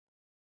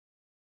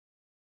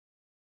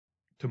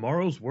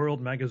Tomorrow's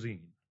World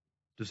Magazine,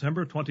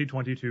 December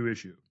 2022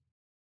 issue.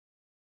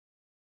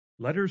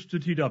 Letters to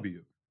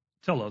TW.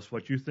 Tell us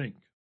what you think.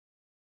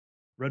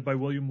 Read by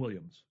William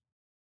Williams.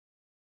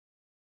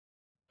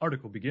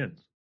 Article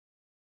begins.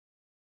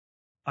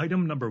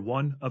 Item number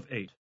 1 of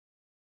 8.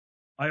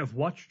 I have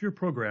watched your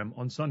program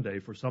on Sunday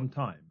for some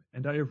time,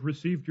 and I have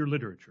received your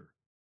literature.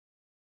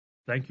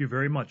 Thank you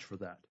very much for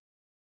that.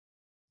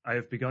 I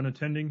have begun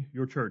attending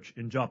your church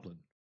in Joplin.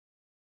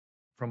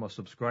 From a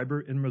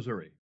subscriber in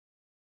Missouri.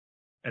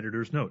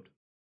 Editor's note.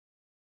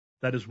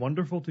 That is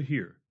wonderful to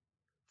hear.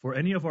 For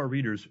any of our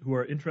readers who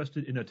are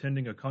interested in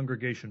attending a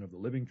congregation of the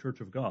Living Church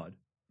of God,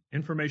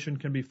 information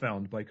can be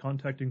found by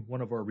contacting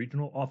one of our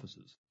regional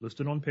offices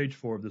listed on page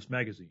 4 of this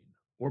magazine,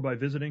 or by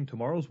visiting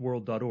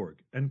tomorrowsworld.org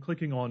and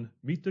clicking on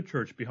Meet the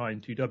Church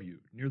Behind TW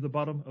near the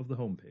bottom of the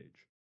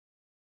homepage.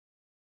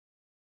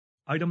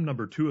 Item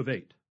number 2 of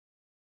 8.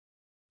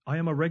 I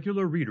am a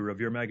regular reader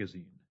of your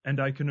magazine, and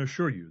I can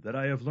assure you that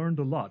I have learned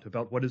a lot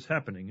about what is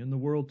happening in the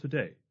world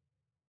today.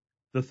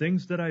 The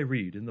things that I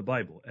read in the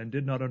Bible and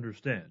did not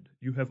understand,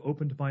 you have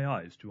opened my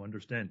eyes to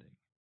understanding.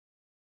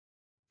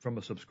 From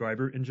a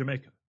subscriber in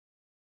Jamaica.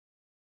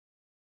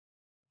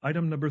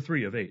 Item number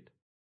 3 of 8.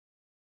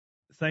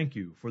 Thank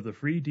you for the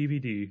free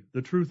DVD,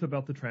 The Truth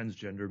About the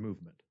Transgender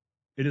Movement.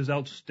 It is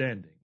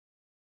outstanding.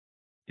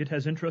 It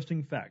has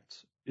interesting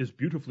facts, is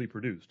beautifully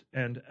produced,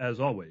 and, as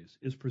always,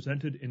 is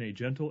presented in a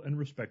gentle and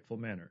respectful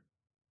manner.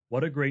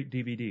 What a great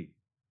DVD.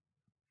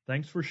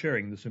 Thanks for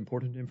sharing this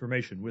important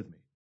information with me.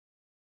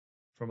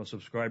 From a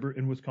subscriber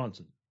in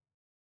Wisconsin.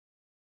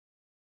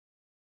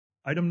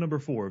 Item number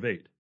 4 of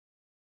 8.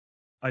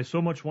 I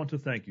so much want to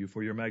thank you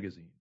for your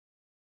magazine.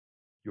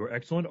 Your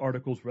excellent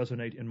articles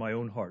resonate in my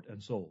own heart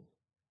and soul.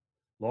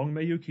 Long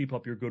may you keep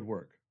up your good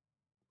work.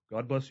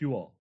 God bless you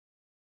all.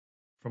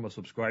 From a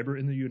subscriber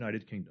in the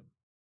United Kingdom.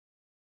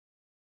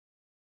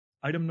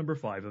 Item number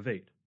 5 of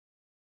 8.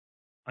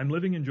 I'm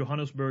living in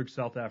Johannesburg,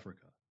 South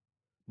Africa.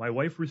 My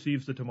wife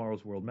receives the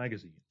Tomorrow's World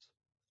magazines.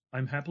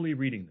 I'm happily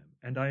reading them,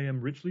 and I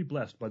am richly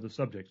blessed by the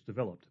subjects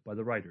developed by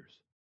the writers.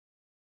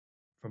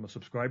 From a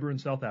subscriber in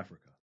South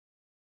Africa.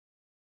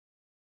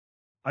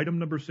 Item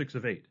number 6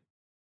 of 8.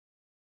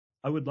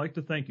 I would like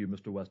to thank you,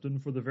 Mr. Weston,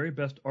 for the very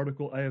best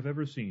article I have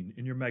ever seen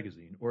in your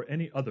magazine or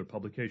any other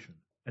publication,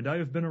 and I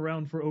have been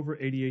around for over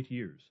 88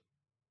 years.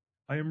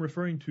 I am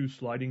referring to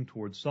Sliding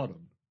Towards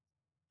Sodom,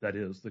 that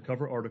is, the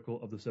cover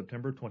article of the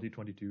September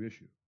 2022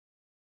 issue.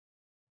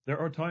 There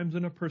are times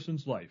in a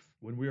person's life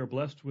when we are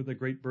blessed with a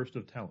great burst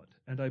of talent,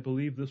 and I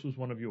believe this was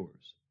one of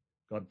yours.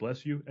 God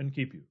bless you and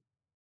keep you.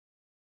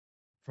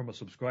 From a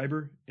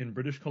subscriber in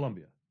British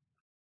Columbia.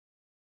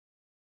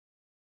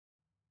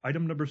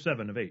 Item number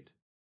 7 of 8.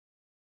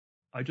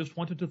 I just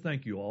wanted to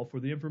thank you all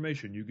for the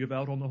information you give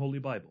out on the Holy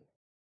Bible.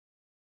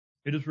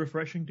 It is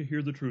refreshing to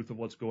hear the truth of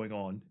what's going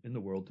on in the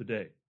world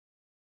today.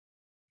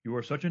 You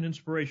are such an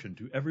inspiration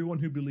to everyone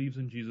who believes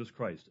in Jesus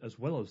Christ, as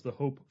well as the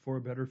hope for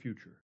a better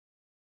future.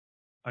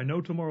 I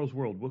know Tomorrow's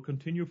World will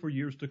continue for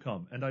years to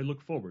come, and I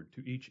look forward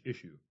to each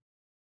issue.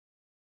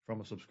 From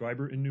a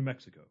subscriber in New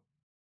Mexico.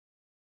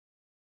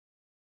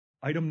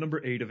 Item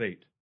number 8 of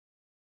 8.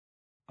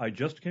 I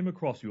just came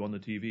across you on the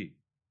TV.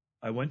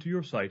 I went to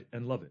your site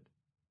and love it.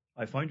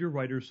 I find your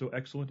writers so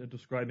excellent at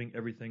describing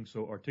everything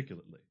so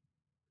articulately.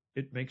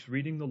 It makes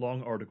reading the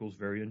long articles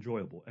very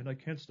enjoyable, and I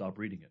can't stop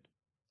reading it.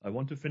 I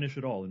want to finish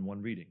it all in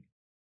one reading.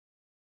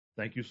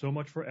 Thank you so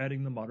much for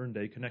adding the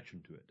modern-day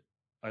connection to it.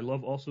 I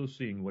love also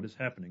seeing what is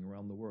happening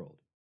around the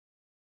world.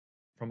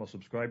 From a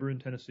subscriber in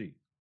Tennessee.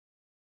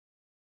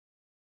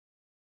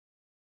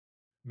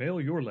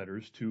 Mail your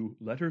letters to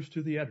Letters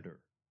to the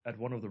Editor at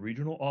one of the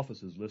regional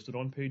offices listed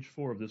on page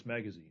 4 of this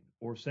magazine,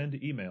 or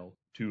send email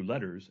to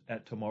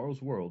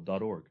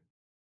letters@tomorrowsworld.org.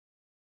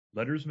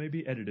 Letters may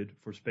be edited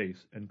for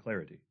space and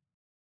clarity.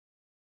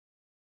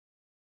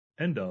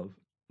 End of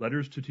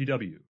Letters to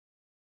TW.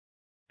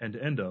 And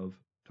end of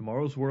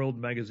Tomorrow's World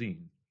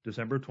magazine,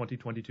 December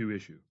 2022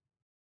 issue.